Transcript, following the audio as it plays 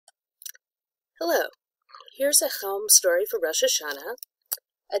Hello, here's a Chelm story for Rosh Hashana,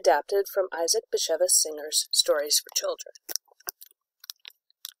 adapted from Isaac Bashevis Singer's Stories for Children.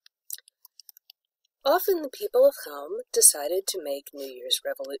 Often the people of Chelm decided to make New Year's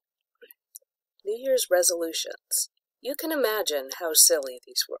resolutions. You can imagine how silly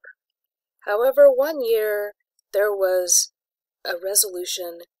these were. However, one year there was a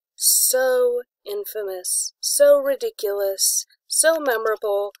resolution so infamous, so ridiculous, so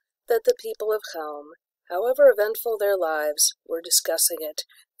memorable, that the people of Chelm, however eventful their lives, were discussing it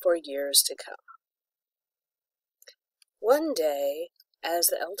for years to come. One day, as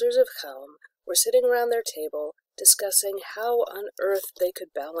the elders of Chelm were sitting around their table discussing how on earth they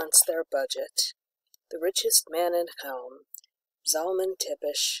could balance their budget, the richest man in Chelm, Zalman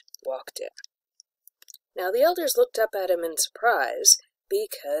Tippish, walked in. Now the elders looked up at him in surprise,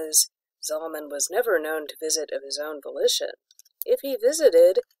 because Zalman was never known to visit of his own volition. If he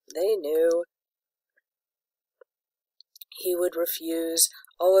visited, they knew he would refuse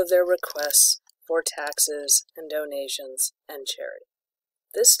all of their requests for taxes and donations and charity.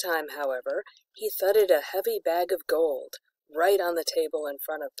 This time, however, he thudded a heavy bag of gold right on the table in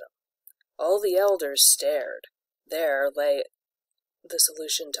front of them. All the elders stared. There lay the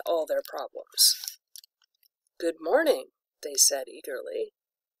solution to all their problems. "Good morning," they said eagerly.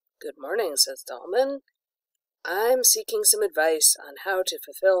 "Good morning," said Zalman. "I'm seeking some advice on how to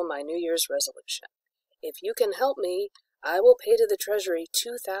fulfill my New Year's resolution. If you can help me, I will pay to the treasury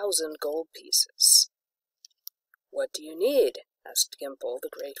 2,000 gold pieces." "What do you need?" asked Gimple,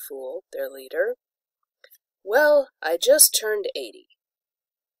 the great fool, their leader. "Well, I just turned 80.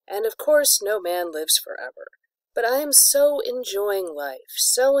 And of course no man lives forever. But I am so enjoying life,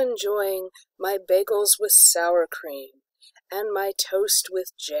 so enjoying my bagels with sour cream, and my toast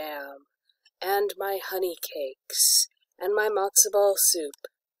with jam, and my honey cakes, and my matzo ball soup,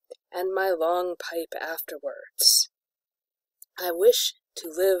 and my long pipe afterwards. I wish to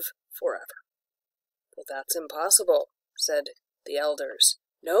live forever." "Well, that's impossible," said the elders.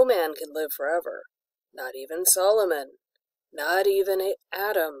 "No man can live forever, not even Solomon, not even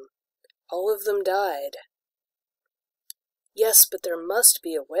Adam. All of them died." "Yes, but there must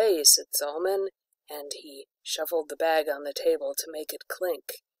be a way," said Zalman, and he shuffled the bag on the table to make it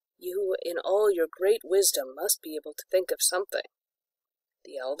clink. "You, in all your great wisdom, must be able to think of something."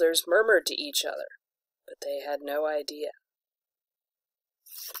 The elders murmured to each other, but they had no idea.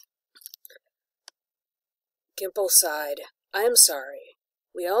 Gimple sighed. "I am sorry.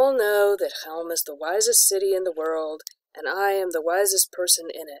 We all know that Chelm is the wisest city in the world, and I am the wisest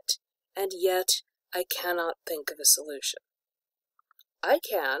person in it, and yet I cannot think of a solution." "I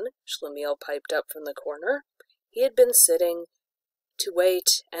can," Schlemiel piped up from the corner. He had been sitting to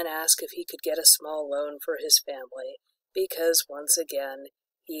wait and ask if he could get a small loan for his family, because once again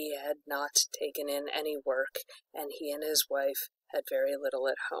he had not taken in any work, and he and his wife had very little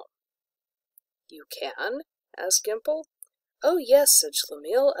at home. "You can?" asked Gimple. "Oh, yes," said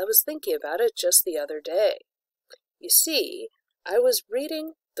Schlemiel. "I was thinking about it just the other day. You see, I was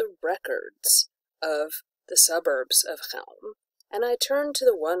reading the records of the suburbs of Chelm, and I turned to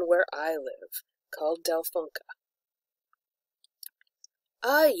the one where I live, called Delfunka."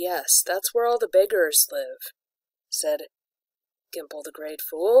 "Ah, yes, that's where all the beggars live," said Gimple the great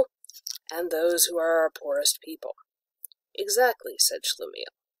fool, "and those who are our poorest people." "Exactly," said Schlemiel.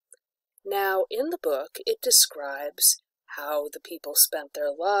 "Now, in the book, it describes how the people spent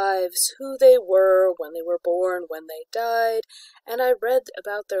their lives, who they were, when they were born, when they died, and I read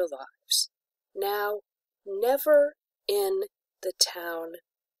about their lives. Now, never in the town,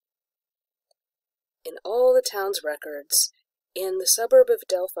 in all the town's records, in the suburb of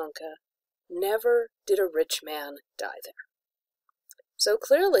Delfunka, never did a rich man die there. So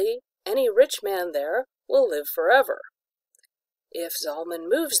clearly, any rich man there will live forever. If Zalman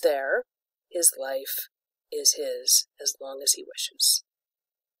moves there, his life is his as long as he wishes."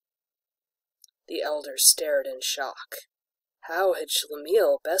 The elders stared in shock. How had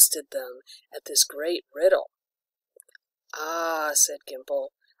Schlemiel bested them at this great riddle? "Ah," said Gimple,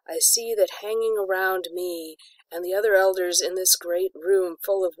 "I see that hanging around me and the other elders in this great room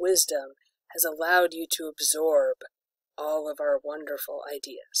full of wisdom has allowed you to absorb all of our wonderful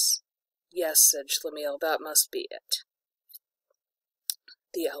ideas." "Yes," said Schlemiel, "that must be it."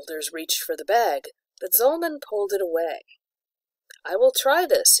 The elders reached for the bag, but Zalman pulled it away. "I will try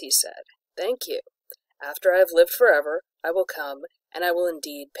this," he said. "Thank you. After I have lived forever, I will come, and I will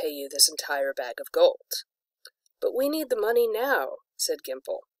indeed pay you this entire bag of gold." "But we need the money now," said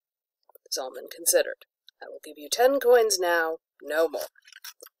Gimple. Zalman considered. "I will give you 10 coins now, no more."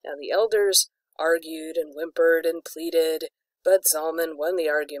 Now the elders argued and whimpered and pleaded, but Zalman won the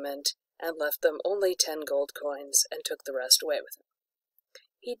argument, and left them only 10 gold coins and took the rest away with him.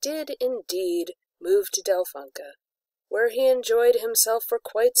 He did indeed move to Delfunka, where he enjoyed himself for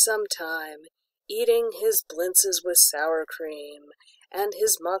quite some time, eating his blintzes with sour cream, and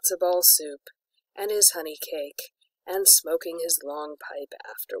his matzo ball soup, and his honey cake, and smoking his long pipe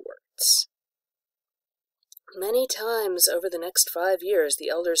afterwards. Many times over the next 5 years the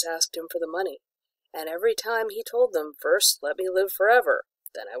elders asked him for the money, and every time he told them, "First let me live forever,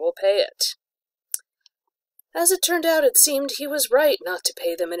 then I will pay it." As it turned out, it seemed he was right not to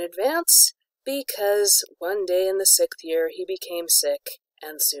pay them in advance, because one day in the 6th year he became sick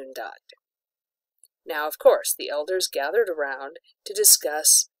and soon died. Now, of course, the elders gathered around to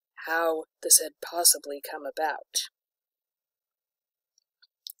discuss how this had possibly come about.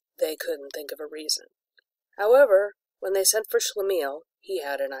 They couldn't think of a reason. However, when they sent for Schlemiel, he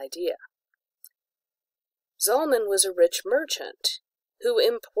had an idea. Zalman was a rich merchant who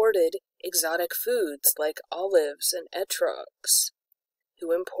imported exotic foods like olives and etrogs,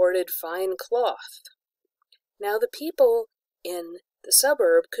 who imported fine cloth. Now the people in the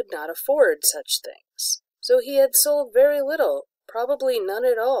suburb could not afford such things, so he had sold very little, probably none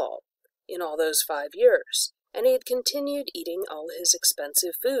at all, in all those 5 years, and he had continued eating all his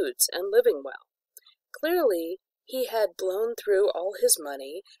expensive foods and living well. Clearly, he had blown through all his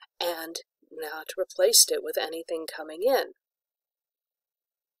money and not replaced it with anything coming in.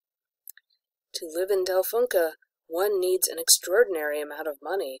 To live in Delfunka, one needs an extraordinary amount of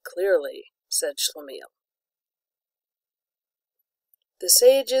money, clearly, said Schlemiel. The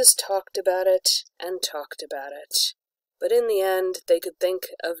sages talked about it and talked about it, but in the end they could think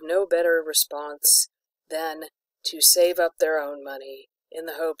of no better response than to save up their own money in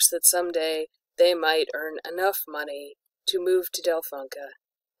the hopes that someday they might earn enough money to move to Delfunka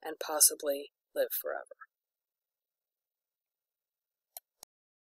and possibly live forever.